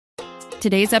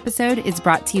Today's episode is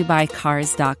brought to you by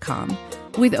Cars.com.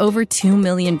 With over 2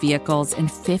 million vehicles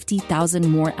and 50,000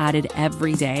 more added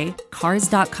every day,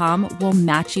 Cars.com will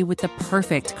match you with the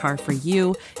perfect car for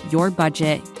you, your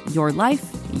budget, your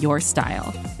life, your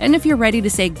style. And if you're ready to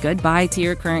say goodbye to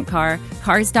your current car,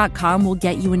 Cars.com will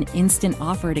get you an instant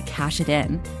offer to cash it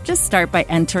in. Just start by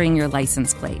entering your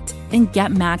license plate and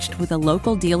get matched with a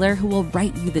local dealer who will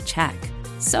write you the check.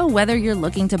 So whether you're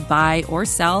looking to buy or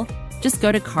sell, just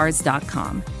go to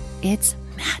Cars.com. It's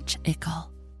magical.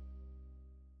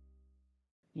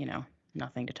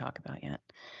 Nothing to talk about yet.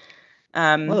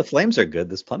 Well, the Flames are good.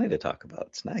 There's plenty to talk about.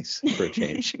 It's nice for a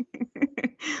change.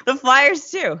 The Flyers,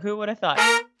 too. Who would have thought?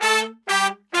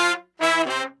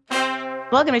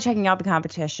 Welcome to Checking Out the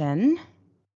Competition.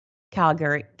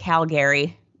 Calgary.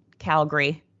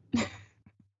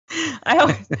 I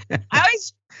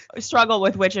always struggle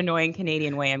with which annoying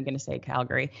Canadian way I'm going to say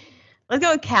Calgary. Let's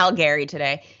go with Calgary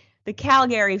today. The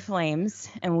Calgary Flames,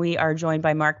 and we are joined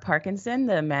by Mark Parkinson,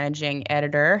 the managing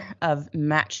editor of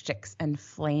Matchsticks and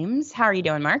Flames. How are you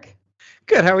doing, Mark?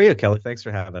 Good. How are you, Kelly? Thanks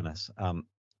for having us.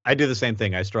 I do the same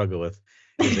thing. I struggle with,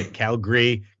 is it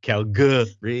Calgary?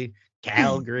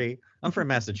 I'm from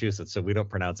Massachusetts, so we don't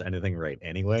pronounce anything right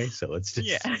anyway. So it's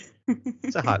just,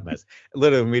 it's a hot mess.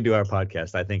 Literally, when we do our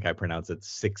podcast, I think I pronounce it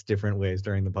 6 different ways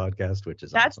during the podcast, which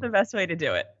is That's awesome. The best way to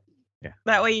do it. Yeah.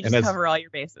 That way you just cover all your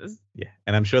bases. Yeah.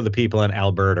 And I'm sure the people in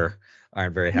Alberta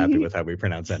aren't very happy with how we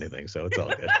pronounce anything. So it's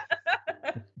all good.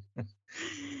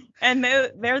 And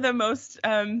they're the most,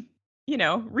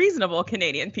 reasonable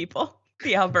Canadian people,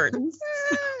 the Albertans.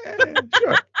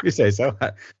 Sure. You say so.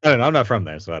 I don't know. I'm not from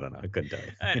there, so I don't know. I couldn't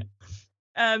tell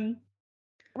you.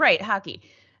 Right. Hockey.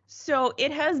 So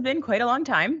it has been quite a long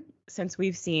time since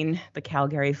we've seen the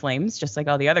Calgary Flames, just like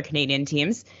all the other Canadian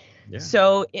teams. Yeah.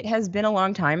 So it has been a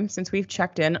long time since we've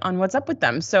checked in on what's up with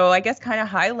them. So I guess kind of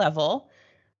high level,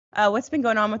 what's been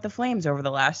going on with the Flames over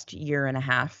the last year and a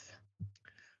half?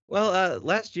 Well,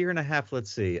 last year and a half,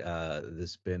 let's see.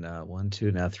 There's been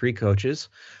 3 coaches,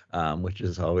 which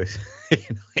is always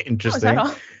interesting.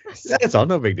 Oh, is that all? It's all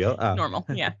no big deal. Normal,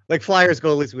 yeah. Like Flyers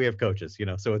goalies, we have coaches,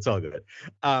 so it's all good.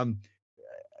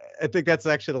 I think that's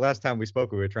actually the last time we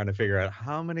spoke. We were trying to figure out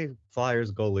how many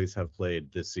Flyers goalies have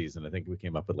played this season. I think we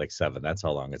came up with like 7. That's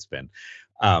how long it's been.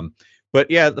 But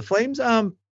yeah, the Flames,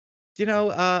 up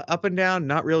and down,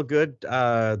 not real good.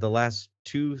 The last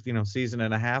 2, season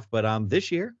and a half. But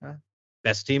this year,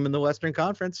 best team in the Western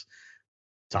Conference,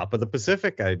 top of the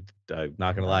Pacific. I'm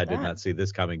not gonna lie, I did not see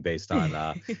this coming based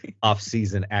on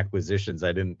off-season acquisitions.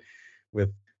 I didn't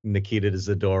with Nikita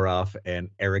Zadorov and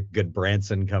Eric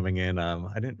Goodbranson coming in.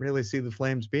 I didn't really see the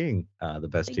Flames being the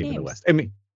best Big team games. in the West. I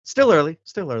mean, still early,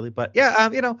 but yeah,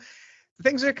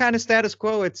 things are kind of status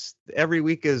quo. It's every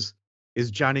week is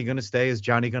Johnny going to stay? Is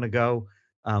Johnny going to go?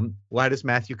 Why does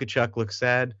Matthew Tkachuk look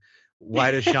sad? Why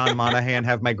does Sean Monahan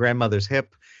have my grandmother's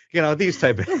hip? These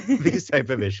type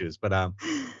of issues. But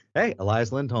hey,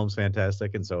 Elias Lindholm's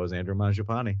fantastic, and so is Andrew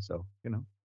Mangiapane. So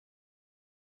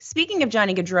Speaking of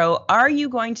Johnny Gaudreau, are you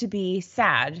going to be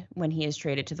sad when he is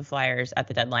traded to the Flyers at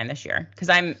the deadline this year? Because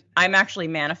I'm actually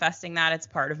manifesting that. It's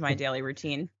part of my daily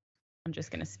routine. I'm just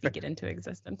going to speak it into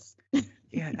existence.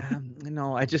 Yeah,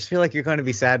 no, I just feel like you're going to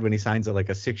be sad when he signs a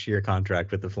 6-year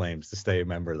contract with the Flames to stay a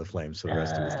member of the Flames for the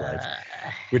rest of his life,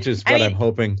 which is what I'm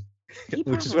hoping,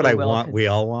 which is what I want. We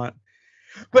all want.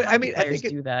 But I mean, I think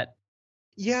do that.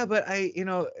 Yeah, but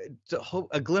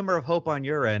a glimmer of hope on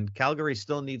your end. Calgary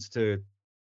still needs to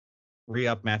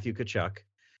re-up Matthew Tkachuk,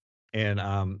 and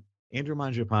Andrew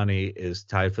Mangiapane is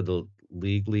tied for the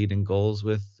league lead in goals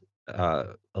with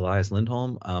Elias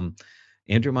Lindholm.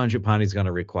 Andrew Mangiapane is going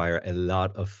to require a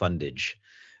lot of fundage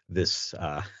this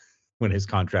when his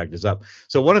contract is up.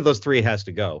 So one of those 3 has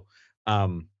to go.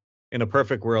 In a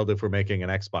perfect world, if we're making an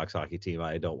Xbox hockey team,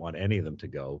 I don't want any of them to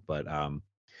go. But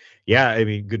yeah, I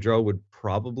mean, Gaudreau would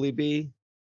probably be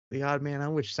the odd man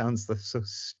out, which sounds so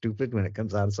stupid when it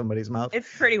comes out of somebody's mouth.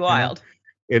 It's pretty wild.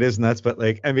 It is nuts, but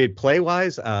play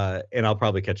wise, and I'll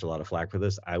probably catch a lot of flack for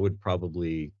this. I would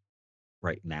probably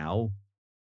right now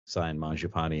sign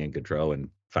Mangiapane and Gaudreau and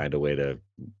find a way to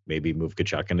maybe move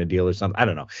Tkachuk in a deal or something. I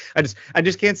don't know. I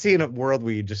just can't see in a world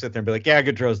where you just sit there and be like, yeah,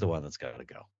 Gaudreau's the one that's got to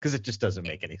go, because it just doesn't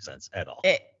make any sense at all.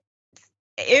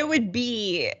 It would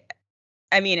be,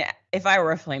 I mean, if I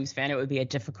were a Flames fan, it would be a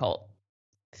difficult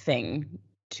thing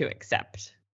to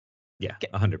accept. Yeah,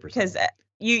 100%. Because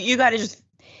you got to just,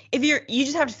 you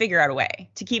just have to figure out a way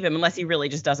to keep him, unless he really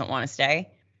just doesn't want to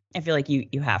stay. I feel like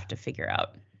you have to figure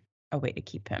out a way to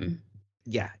keep him.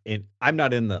 Yeah, and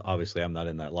obviously I'm not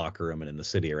in that locker room and in the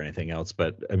city or anything else,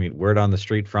 but I mean, word on the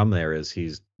street from there is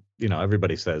he's,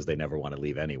 everybody says they never want to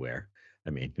leave anywhere. I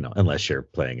mean, unless you're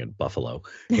playing in Buffalo,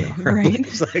 right?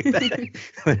 It's like that,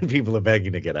 and people are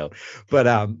begging to get out.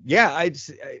 But yeah,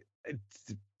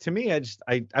 to me,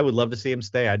 I would love to see him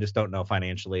stay. I just don't know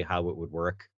financially how it would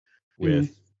work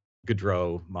with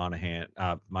Gaudreau, Monahan,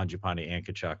 Mangiapane, and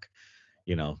Tkachuk,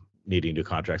 needing new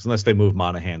contracts, unless they move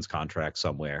Monahan's contract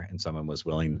somewhere and someone was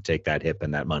willing to take that hit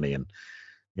and that money and,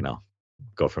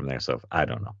 go from there. So I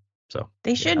don't know. So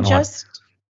they should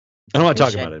I don't want to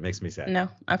talk about it. It makes me sad. No.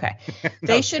 Okay.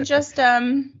 They should just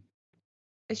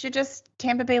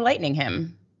Tampa Bay Lightning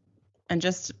him and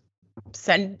just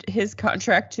send his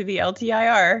contract to the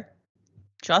LTIR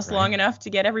just long enough to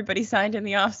get everybody signed in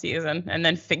the offseason and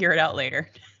then figure it out later.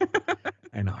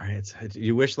 I know, right?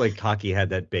 You wish like hockey had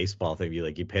that baseball thing.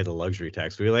 You pay the luxury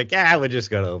tax. We're like, yeah, we're just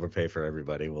going to overpay for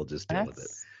everybody. We'll just deal with it.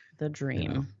 The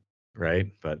dream.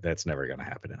 Right? But that's never going to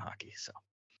happen in hockey. So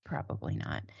probably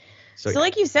not. So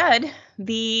like you said,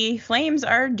 the Flames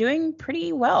are doing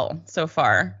pretty well so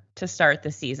far to start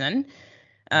the season.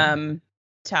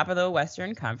 Top of the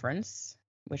Western Conference,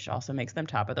 which also makes them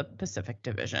top of the Pacific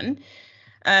Division.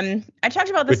 I talked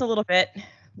about this a little bit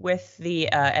with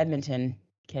the Edmonton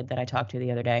kid that I talked to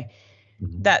the other day,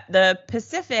 that the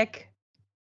Pacific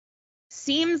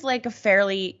seems like a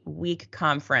fairly weak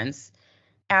conference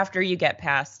after you get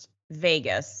past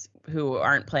Vegas, who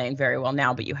aren't playing very well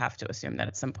now, but you have to assume that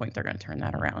at some point they're going to turn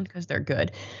that around because they're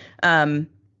good. I mean,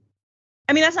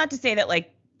 that's not to say that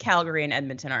like Calgary and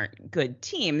Edmonton aren't good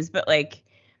teams, but like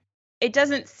it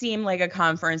doesn't seem like a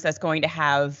conference that's going to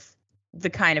have the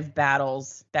kind of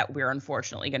battles that we're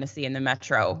unfortunately going to see in the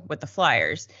Metro with the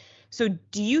Flyers. So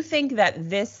do you think that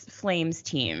this Flames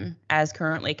team, as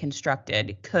currently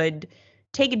constructed, could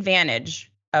take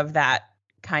advantage of that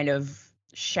kind of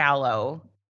shallow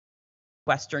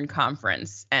Western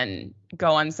Conference and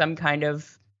go on some kind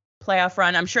of playoff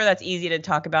run? I'm sure that's easy to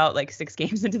talk about like 6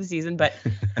 games into the season, but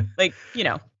like,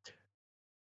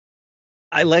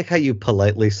 I like how you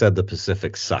politely said the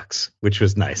Pacific sucks, which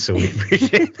was nice. So we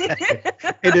appreciate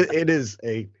that. It is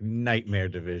a nightmare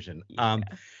division. Yeah.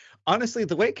 Honestly,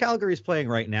 the way Calgary is playing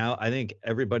right now, I think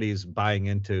everybody's buying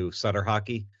into Sutter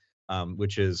hockey,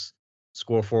 which is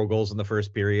score 4 goals in the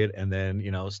first period and then,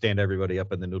 stand everybody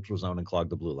up in the neutral zone and clog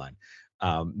the blue line.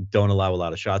 Don't allow a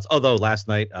lot of shots. Although last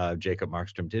night, Jacob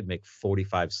Markstrom did make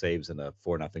 45 saves in a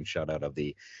 4-0 shutout of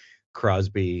the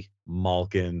Crosby,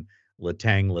 Malkin,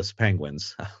 Latangless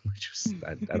Penguins, which was,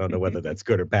 I don't know whether that's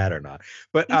good or bad or not.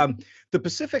 But the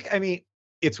Pacific, I mean,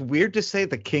 it's weird to say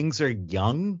the Kings are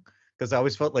young because I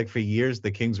always felt like for years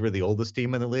the Kings were the oldest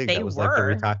team in the league. They were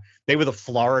the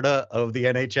Florida of the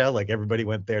NHL. Like everybody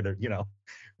went there to,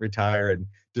 retire and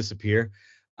disappear.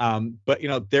 But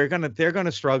they're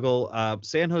gonna struggle.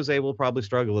 San Jose will probably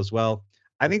struggle as well.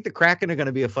 I think the Kraken are going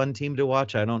to be a fun team to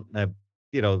watch.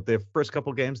 Their first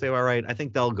couple games they were all right. I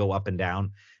think they'll go up and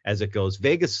down as it goes.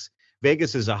 Vegas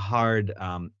is a hard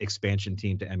expansion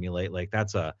team to emulate. Like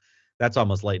that's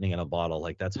almost lightning in a bottle.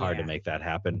 Like that's hard to make that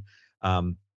happen.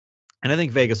 And I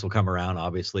think Vegas will come around.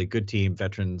 Obviously, good team,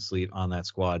 veteran slate on that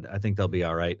squad. I think they'll be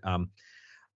all right.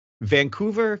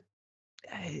 Vancouver's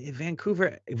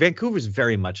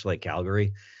very much like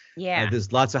Calgary. Yeah.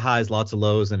 There's lots of highs, lots of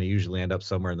lows, and they usually end up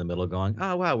somewhere in the middle going,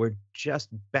 oh, wow, we're just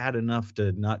bad enough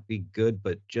to not be good,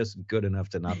 but just good enough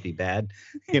to not be bad,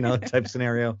 type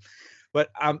scenario. But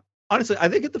honestly, I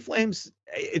think at the Flames,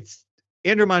 it's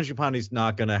Andrew Mangiapane's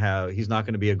not going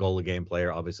to be a goal a game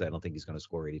player. Obviously, I don't think he's going to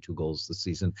score 82 goals this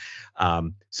season.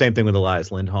 Same thing with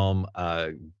Elias Lindholm.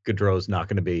 Gaudreau's not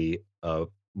going to be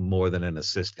more than an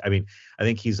assist. I mean, I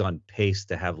think he's on pace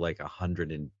to have like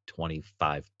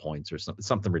 125 points or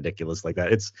something ridiculous like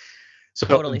that. It's so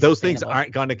totally those things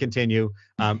aren't going to continue.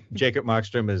 Jacob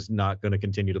Markstrom is not going to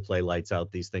continue to play lights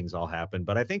out. These things all happen.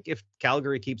 But I think if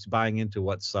Calgary keeps buying into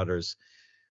what Sutter's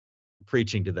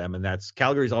preaching to them, and that's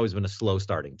Calgary's always been a slow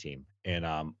starting team, and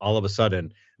all of a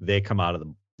sudden they come out of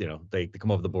the, they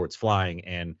come over the boards flying.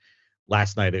 And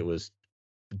last night it was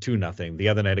 2-0. The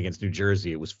other night against New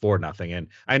Jersey, it was 4-0. And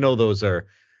I know those are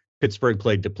Pittsburgh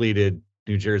played depleted.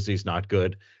 New Jersey's not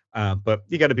good. But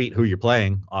you got to beat who you're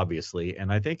playing, obviously. And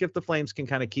I think if the Flames can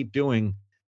kind of keep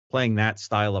playing that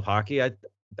style of hockey, I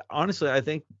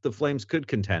think the Flames could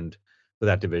contend for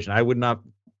that division. I would not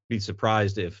be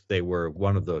surprised if they were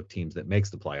one of the teams that makes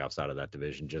the playoffs out of that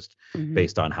division, just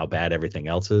based on how bad everything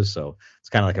else is. So it's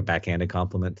kind of like a backhanded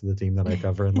compliment to the team that I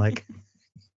cover and like,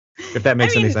 if that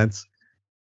makes any sense.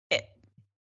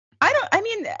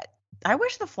 I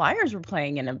wish the Flyers were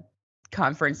playing in a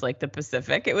conference like the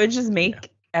Pacific. It would just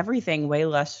make everything way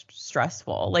less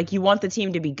stressful. Like you want the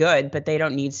team to be good, but they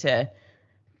don't need to.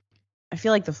 I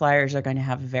feel like the Flyers are going to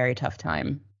have a very tough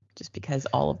time just because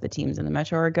all of the teams in the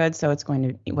Metro are good. So it's going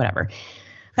to be whatever.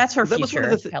 That's for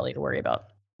future Kelly to worry about.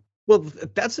 Well,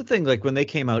 that's the thing. Like when they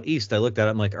came out east, I looked at it.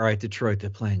 I'm like, all right, Detroit,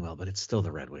 they're playing well, but it's still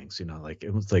the Red Wings. Like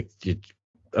it was like, you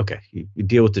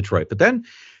deal with Detroit. But then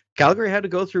Calgary had to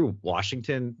go through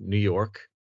Washington, New York,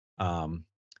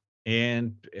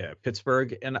 and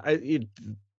Pittsburgh. And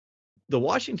the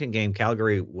Washington game,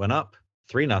 Calgary went up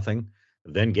 3-0,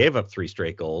 then gave up 3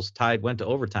 straight goals, went to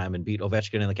overtime, and beat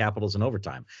Ovechkin and the Capitals in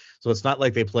overtime. So it's not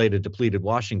like they played a depleted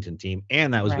Washington team,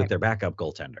 and that was with their backup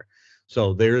goaltender.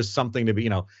 So there's something to be,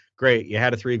 great. You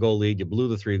had a 3-goal lead, you blew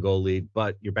the 3-goal lead,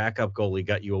 but your backup goalie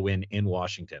got you a win in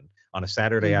Washington on a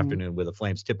Saturday afternoon where the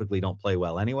Flames typically don't play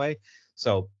well anyway.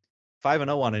 So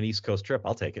 5-0 on an East Coast trip,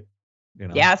 I'll take it.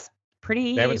 Yes,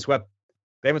 pretty. They haven't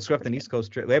swept an East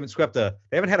Coast trip. They haven't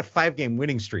had a 5-game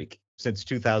winning streak since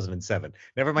 2007.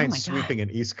 Never mind sweeping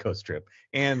an East Coast trip.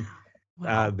 And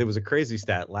there was a crazy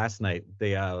stat last night.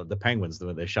 The Penguins,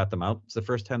 they shut them out. It's the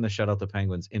first time they shut out the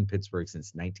Penguins in Pittsburgh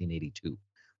since 1982.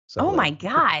 So, my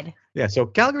God. Yeah, so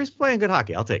Calgary's playing good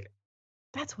hockey. I'll take it.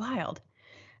 That's wild.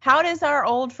 How does our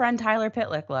old friend Tyler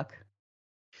Pitlick look?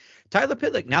 Tyler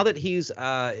Pitlick, now that he's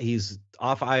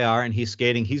off IR and he's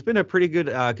skating, he's been a pretty good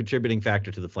contributing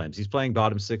factor to the Flames. He's playing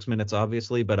bottom 6 minutes,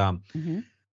 obviously, but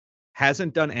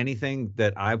hasn't done anything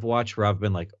that I've watched where I've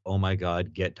been like, oh my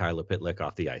God, get Tyler Pitlick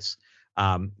off the ice.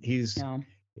 He's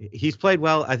played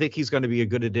well. I think he's going to be a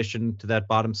good addition to that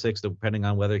bottom 6, depending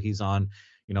on whether he's on,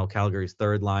 Calgary's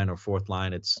 3rd line or 4th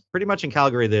line. It's pretty much in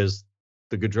Calgary, there's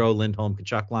the Gaudreau, Lindholm,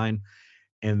 Tkachuk line,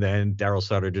 and then Daryl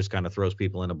Sutter just kind of throws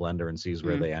people in a blender and sees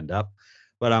where they end up.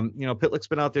 But Pitlick's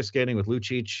been out there skating with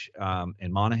Lucic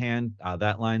and Monahan.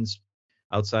 That line's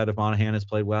outside of Monahan has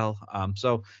played well.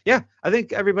 So yeah, I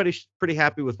think everybody's pretty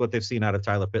happy with what they've seen out of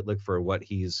Tyler Pitlick for what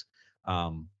he's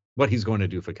going to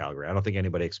do for Calgary. I don't think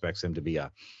anybody expects him to be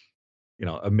a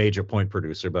major point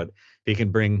producer, but if he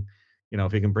can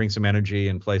bring some energy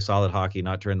and play solid hockey,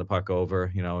 not turn the puck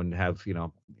over, and have,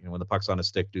 when the puck's on a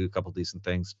stick, do a couple decent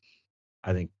things,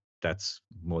 I think that's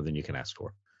more than you can ask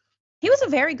for. He was a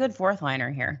very good 4th liner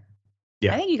here.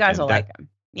 Yeah. I think you guys will like him.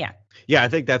 Yeah. Yeah, I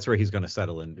think that's where he's going to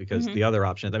settle in because the other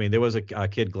option, there was a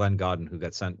kid, Glenn Godden, who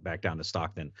got sent back down to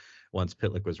Stockton once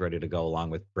Pitlick was ready to go, along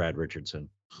with Brad Richardson.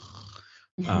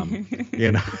 So,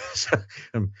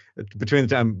 between the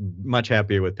time, I'm much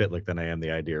happier with Pitlick than I am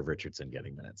the idea of Richardson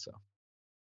getting minutes.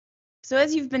 So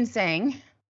as you've been saying,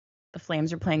 the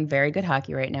Flames are playing very good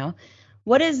hockey right now.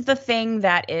 What is the thing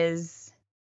that is,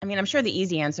 I'm sure the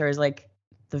easy answer is like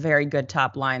the very good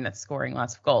top line that's scoring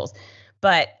lots of goals.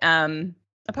 But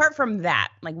apart from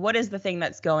that, like what is the thing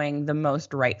that's going the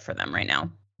most right for them right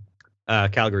now?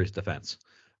 Calgary's defense.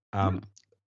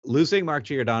 Losing Mark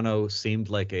Giordano seemed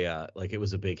like it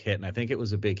was a big hit, and I think it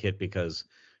was a big hit because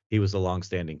he was the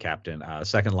longstanding captain,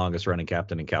 second longest running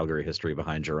captain in Calgary history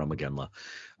behind Jarome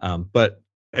Iginla. But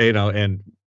and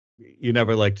you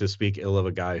never like to speak ill of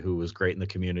a guy who was great in the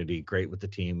community, great with the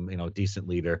team, decent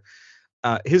leader.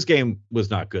 His game was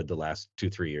not good the last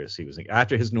 2-3 years. He was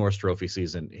after his Norris Trophy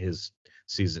season, his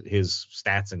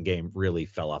stats and game really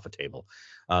fell off a table.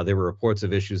 There were reports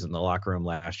of issues in the locker room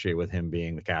last year with him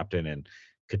being the captain and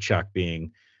Tkachuk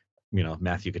being,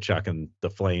 Matthew Tkachuk and the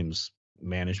Flames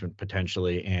management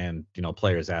potentially, and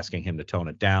players asking him to tone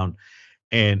it down.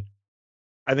 And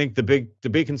I think the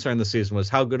big concern this season was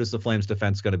how good is the Flames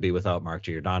defense going to be without Mark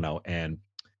Giordano, and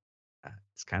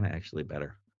it's kind of actually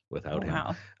better without him.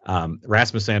 Wow.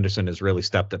 Rasmus Andersson has really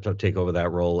stepped up to take over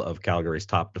that role of Calgary's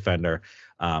top defender.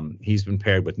 He's been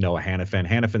paired with Noah Hanifin.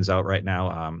 Hanifin's out right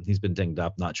now. He's been dinged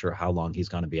up. Not sure how long he's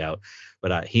going to be out,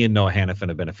 but he and Noah Hanifin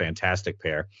have been a fantastic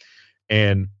pair.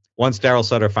 And once Daryl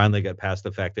Sutter finally got past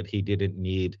the fact that he didn't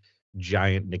need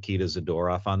giant Nikita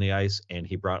Zadorov on the ice, and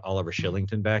he brought Oliver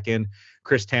Shillington back in,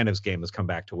 Chris Tanev's game has come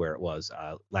back to where it was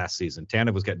last season.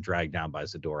 Tanev was getting dragged down by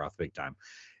Zadorov big time.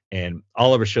 And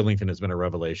Oliver Shillington has been a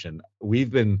revelation. We've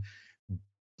been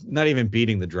not even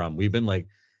beating the drum. We've been like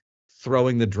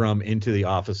throwing the drum into the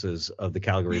offices of the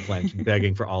Calgary Flames,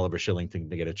 begging for Oliver Shillington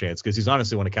to get a chance because he's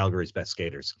honestly one of Calgary's best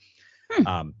skaters.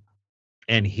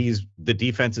 And the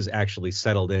defense is actually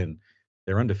settled in.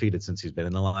 They're undefeated since he's been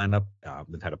in the lineup.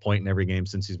 They've had a point in every game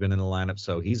since he's been in the lineup.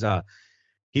 So he's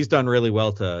done really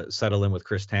well to settle in with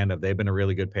Chris Tanev. They've been a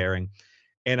really good pairing.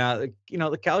 And,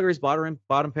 the Calgary's bottom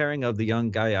pairing of the young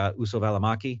guy, Uso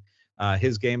Valimaki,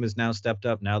 his game has now stepped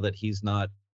up now that he's not,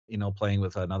 playing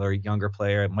with another younger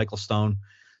player. Michael Stone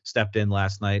stepped in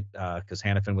last night because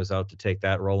Hanifin was out to take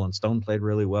that role, and Stone played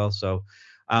really well. So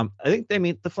I think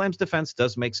the Flames defense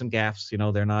does make some gaffes.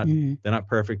 They're not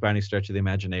perfect by any stretch of the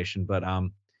imagination, but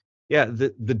yeah, the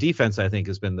defense I think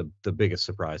has been the biggest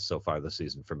surprise so far this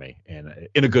season for me, and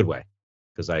in a good way,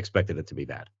 because I expected it to be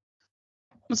bad.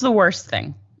 What's the worst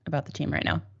thing about the team right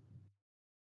now?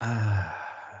 God,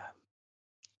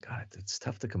 it's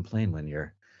tough to complain when you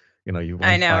won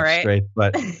I know, 5 right? straight,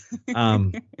 but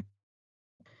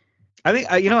I think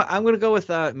I'm going to go with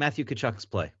Matthew Tkachuk's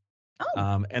play.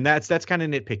 Oh. And that's kind of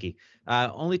nitpicky.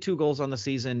 Only 2 goals on the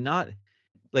season, not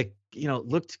like,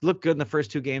 looked good in the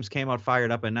first 2 games, came out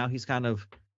fired up, and now he's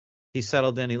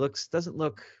settled in. He doesn't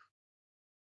look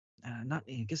not,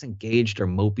 I guess, engaged or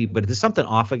mopey, but there's something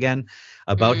off again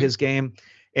about his game.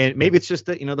 And maybe it's just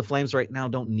that, the Flames right now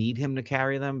don't need him to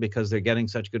carry them because they're getting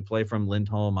such good play from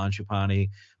Lindholm, Mangiapane,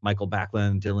 Michael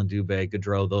Backlund, Dylan Dubé,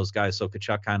 Gaudreau, those guys. So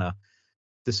Tkachuk kind of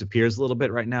disappears a little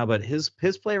bit right now, but his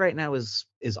play right now is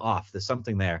off. There's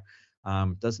something there.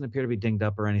 Doesn't appear to be dinged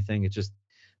up or anything. It's just,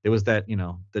 there was that,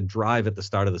 the drive at the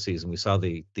start of the season. We saw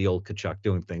the old Tkachuk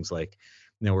doing things like,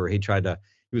 where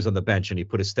he was on the bench and he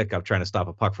put his stick up trying to stop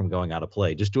a puck from going out of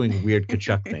play, just doing weird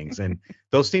Tkachuk things. And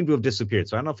those seem to have disappeared.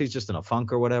 So I don't know if he's just in a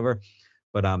funk or whatever,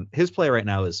 but his play right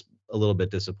now is a little bit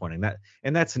disappointing.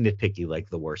 That's nitpicky, like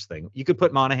the worst thing. You could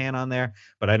put Monahan on there,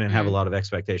 but I didn't have a lot of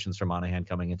expectations for Monahan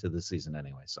coming into the season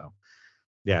anyway. So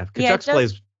yeah, Tkachuk's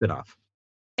play's been off.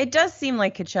 It does seem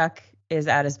like Tkachuk is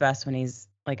at his best when he's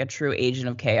like a true agent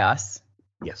of chaos.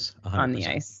 Yes, 100%. On the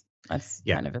ice. That's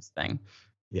kind of his thing.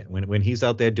 Yeah, when he's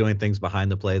out there doing things behind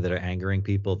the play that are angering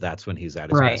people, that's when he's at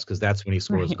his best, because that's when he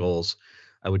scores goals.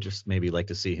 I would just maybe like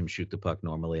to see him shoot the puck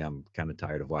normally. I'm kind of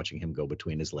tired of watching him go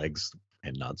between his legs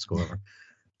and not score.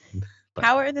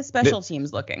 How are the special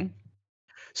teams looking?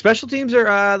 Special teams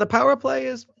are the power play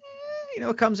is,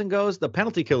 it comes and goes. The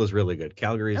penalty kill is really good.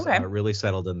 Calgary's really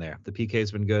settled in there. The PK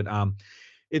has been good.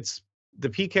 It's the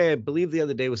PK, I believe the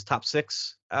other day was top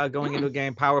 6 going into a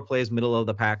game. Power play is middle of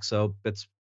the pack, so it's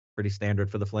pretty standard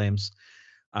for the Flames.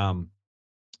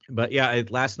 But yeah,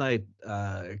 last night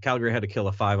Calgary had to kill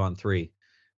a 5-on-3.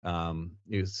 I'm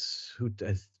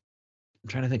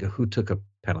trying to think of who took a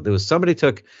penalty. There was somebody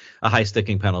took a high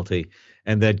sticking penalty,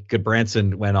 and then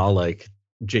Goodbranson went all like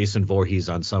Jason Voorhees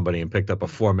on somebody and picked up a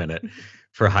 4-minute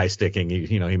for high sticking.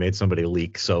 He made somebody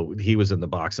leak, so he was in the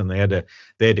box, and they had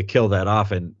to kill that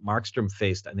off. And Markstrom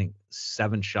faced, I think,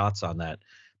 7 shots on that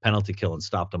penalty kill and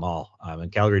stopped them all.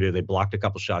 And Calgary they blocked a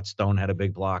couple shots. Stone had a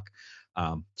big block.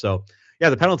 So yeah,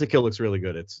 the penalty kill looks really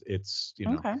good. It's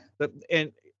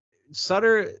and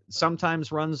Sutter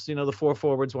sometimes runs, the 4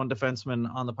 forwards, 1 defenseman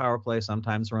on the power play,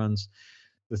 sometimes runs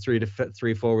the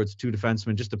 3 forwards, 2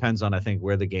 defensemen. Just depends on, I think,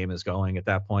 where the game is going at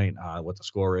that point, what the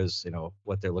score is,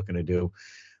 what they're looking to do.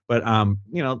 But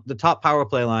the top power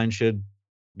play line should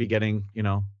be getting,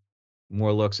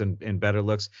 more looks and better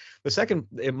looks. The second,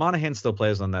 Monahan still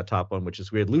plays on that top one, which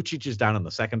is weird. Lucic is down on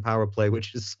the second power play,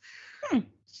 which is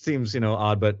seems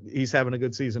odd, but he's having a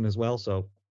good season as well. So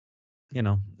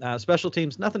special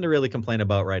teams, nothing to really complain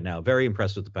about right now. Very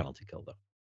impressed with the penalty kill though.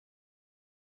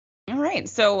 All right,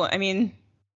 so I mean,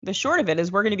 the short of it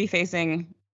is we're going to be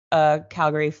facing a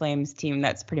Calgary Flames team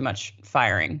that's pretty much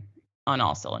firing on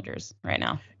all cylinders right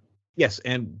now. Yes,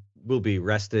 and will be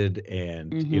rested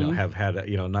and have had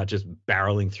not just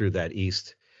barreling through that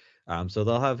East. So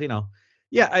they'll have the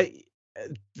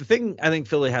thing I think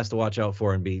Philly has to watch out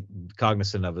for and be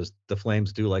cognizant of is the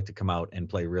Flames do like to come out and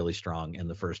play really strong in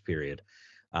the first period.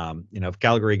 If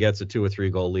Calgary gets a 2 or 3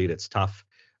 goal lead, it's tough.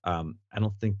 I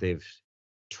don't think they've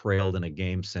trailed in a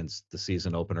game since the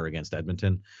season opener against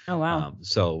Edmonton. Oh wow!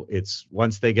 So it's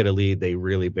once they get a lead, they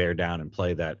really bear down and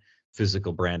play that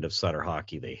physical brand of Sutter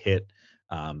hockey. They hit.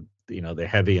 They're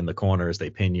heavy in the corners. They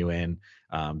pin you in.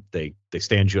 They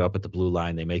stand you up at the blue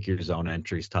line. They make your zone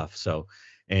entries tough. So,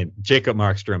 and Jacob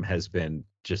Markstrom has been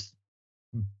just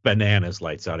bananas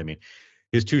lights out. I mean,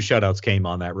 his 2 shutouts came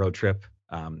on that road trip.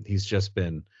 He's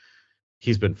been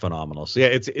phenomenal. So yeah,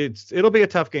 it'll be a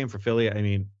tough game for Philly. I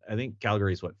mean, I think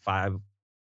Calgary's 5.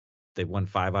 They've won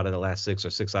 5 out of the last 6 or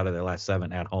 6 out of their last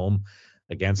 7 at home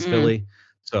against Philly.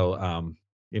 So, and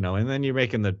then you're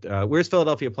making where's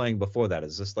Philadelphia playing before that?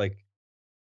 Is this like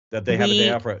that they have a day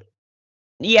off? Right?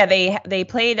 Yeah, they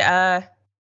played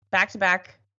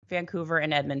back-to-back Vancouver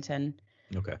and Edmonton.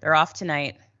 Okay. They're off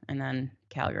tonight and then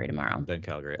Calgary tomorrow. Then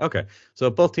Calgary. Okay. So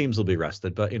both teams will be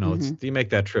rested, but it's you make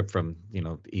that trip from,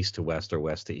 east to west or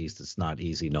west to east. It's not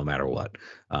easy no matter what.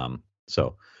 But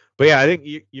yeah, I think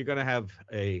you're going to have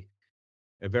a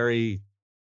very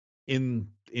in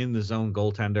the zone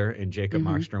goaltender in Jacob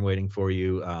Markstrom waiting for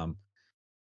you.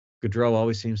 Gaudreau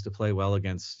always seems to play well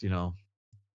against,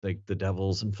 like the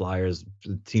Devils and Flyers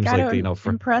teams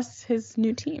impress his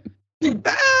new team. You're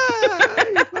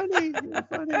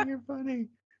funny.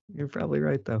 You're probably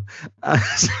right though.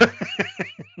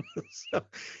 So,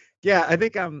 yeah, I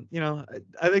think I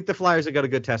think the Flyers have got a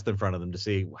good test in front of them to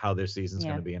see how their season's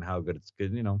going to be and how good it's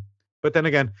good. But then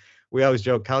again, we always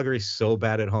joke Calgary's so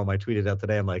bad at home. I tweeted out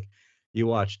today. I'm like, you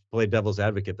watch, play devil's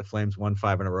advocate. The Flames won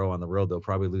 5 in a row on the road. They'll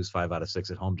probably lose 5 out of 6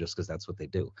 at home just because that's what they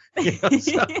do.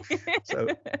 So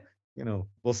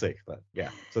we'll see. But yeah,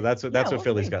 so that's what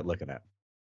Philly's got looking at.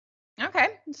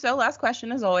 Okay, so last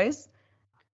question as always.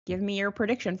 Give me your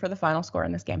prediction for the final score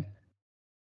in this game.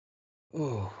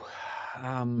 Oh,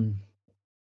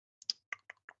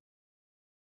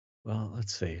 well,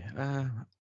 let's see.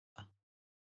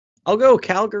 I'll go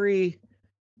Calgary.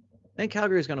 I think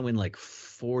Calgary's going to win like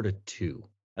 4-2.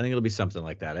 I think it'll be something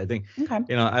like that. I think,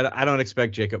 I don't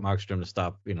expect Jacob Markstrom to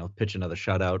stop, pitch another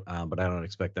shutout, but I don't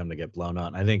expect them to get blown out.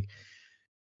 And I think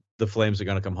the Flames are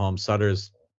going to come home.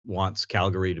 Sutters wants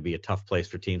Calgary to be a tough place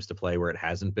for teams to play where it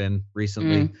hasn't been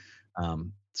recently.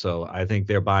 So I think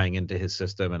they're buying into his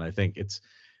system. And I think it's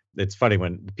funny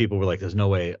when people were like, there's no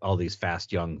way all these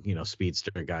fast, young,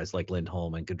 speedster guys like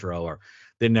Lindholm and Gaudreau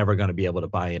they're never going to be able to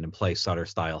buy in and play Sutter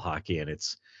style hockey. And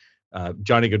it's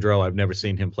Johnny Gaudreau. I've never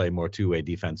seen him play more two-way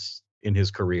defense in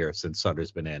his career since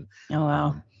Sutter's been in. Oh,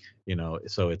 wow.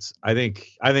 So it's, I think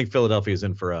Philadelphia is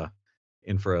in for a,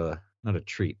 not a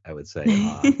treat, I would say,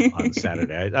 on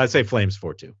Saturday. I'd say Flames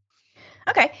 4-2.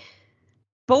 Okay.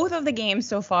 Both of the games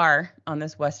so far on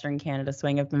this Western Canada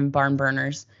swing have been barn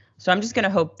burners. So I'm just going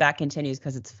to hope that continues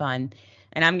because it's fun.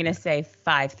 And I'm going to say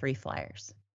 5-3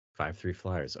 Flyers. 5-3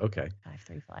 Flyers. Okay.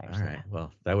 5-3 Flyers. All right. Yeah.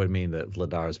 Well, that would mean that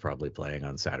Vladar is probably playing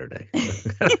on Saturday.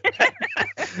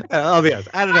 I'll be honest.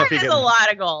 I don't know if he gets a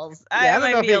lot of goals. Yeah, I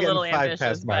don't know if be a he little gets 5 ambitious,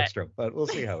 past Markstrom, but we'll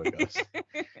see how it goes.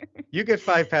 You get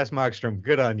 5 past Markstrom.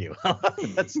 Good on you.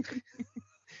 That's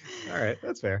all right.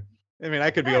 That's fair. I mean,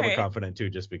 I could be overconfident too,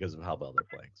 just because of how well they're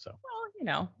playing. So.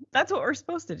 Well, that's what we're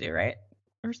supposed to do, right?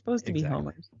 We're supposed to be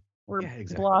homers. We're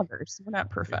bloggers. We're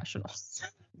not professionals.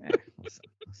 Yeah,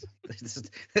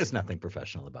 there's nothing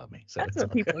professional about me. So that's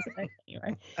what people say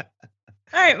anyway. All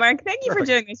right, Mark. Thank you for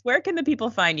doing this. Where can the people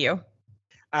find you?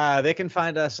 They can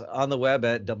find us on the web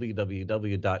at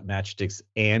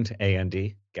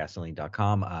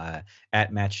www.matchsticksandgasoline.com,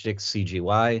 at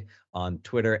matchstickscgy on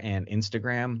Twitter and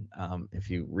Instagram. If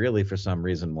you really, for some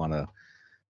reason, want to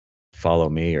follow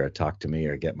me or talk to me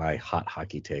or get my hot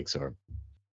hockey takes or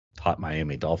hot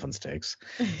Miami Dolphins takes,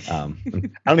 I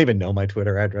don't even know my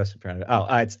Twitter address.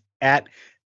 It's at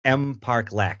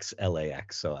mparklax,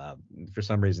 LAX. So for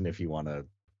some reason, if you want to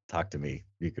talk to me,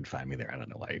 you could find me there. I don't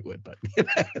know why you would, but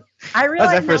I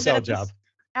realized job.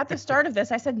 At the start of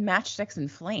this, I said Matchsticks and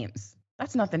Flames.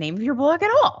 That's not the name of your blog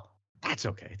at all. That's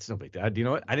okay. It's no big deal. Do you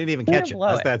know what? I didn't even catch it.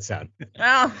 How's that sound?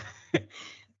 Oh,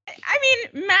 I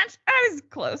mean, I was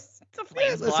close. It's a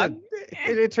Flames blog.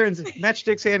 It turns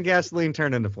Matchsticks and Gasoline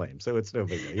turn into Flames, so it's no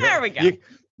big deal. There we go.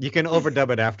 You can overdub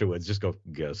it afterwards. Just go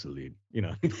gasoline.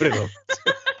 Put it over.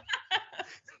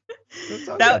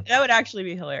 That would actually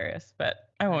be hilarious, but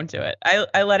I won't do it.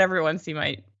 I let everyone see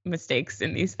my mistakes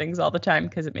in these things all the time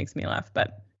because it makes me laugh.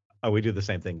 But we do the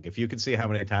same thing. If you could see how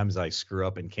many times I screw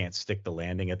up and can't stick the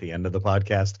landing at the end of the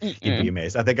podcast, you'd be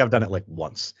amazed. I think I've done it like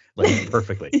once, like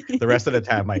perfectly. The rest of the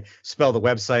time I spell the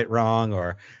website wrong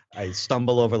or I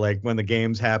stumble over like when the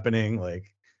game's happening.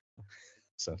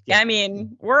 So yeah, I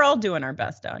mean, we're all doing our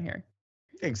best down here.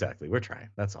 Exactly. We're trying.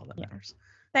 That's all that matters.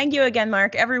 Thank you again,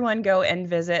 Mark. Everyone go and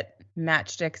visit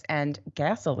Matchsticks and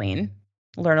Gasoline.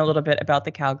 Learn a little bit about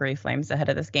the Calgary Flames ahead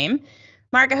of this game.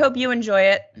 Mark, I hope you enjoy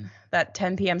it. That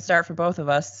 10 p.m. start for both of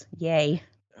us. Yay.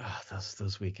 Oh,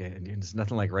 those weekends. There's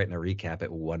nothing like writing a recap at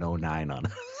 1:09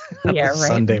 on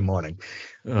Sunday morning.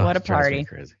 Oh, what a party.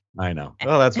 Crazy. I know.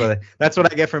 Oh, that's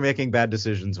what I get for making bad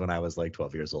decisions when I was like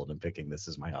 12 years old and picking this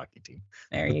as my hockey team.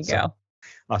 There you go.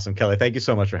 Awesome. Kelly, thank you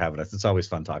so much for having us. It's always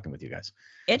fun talking with you guys.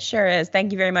 It sure is.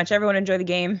 Thank you very much. Everyone enjoy the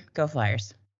game. Go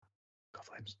Flyers.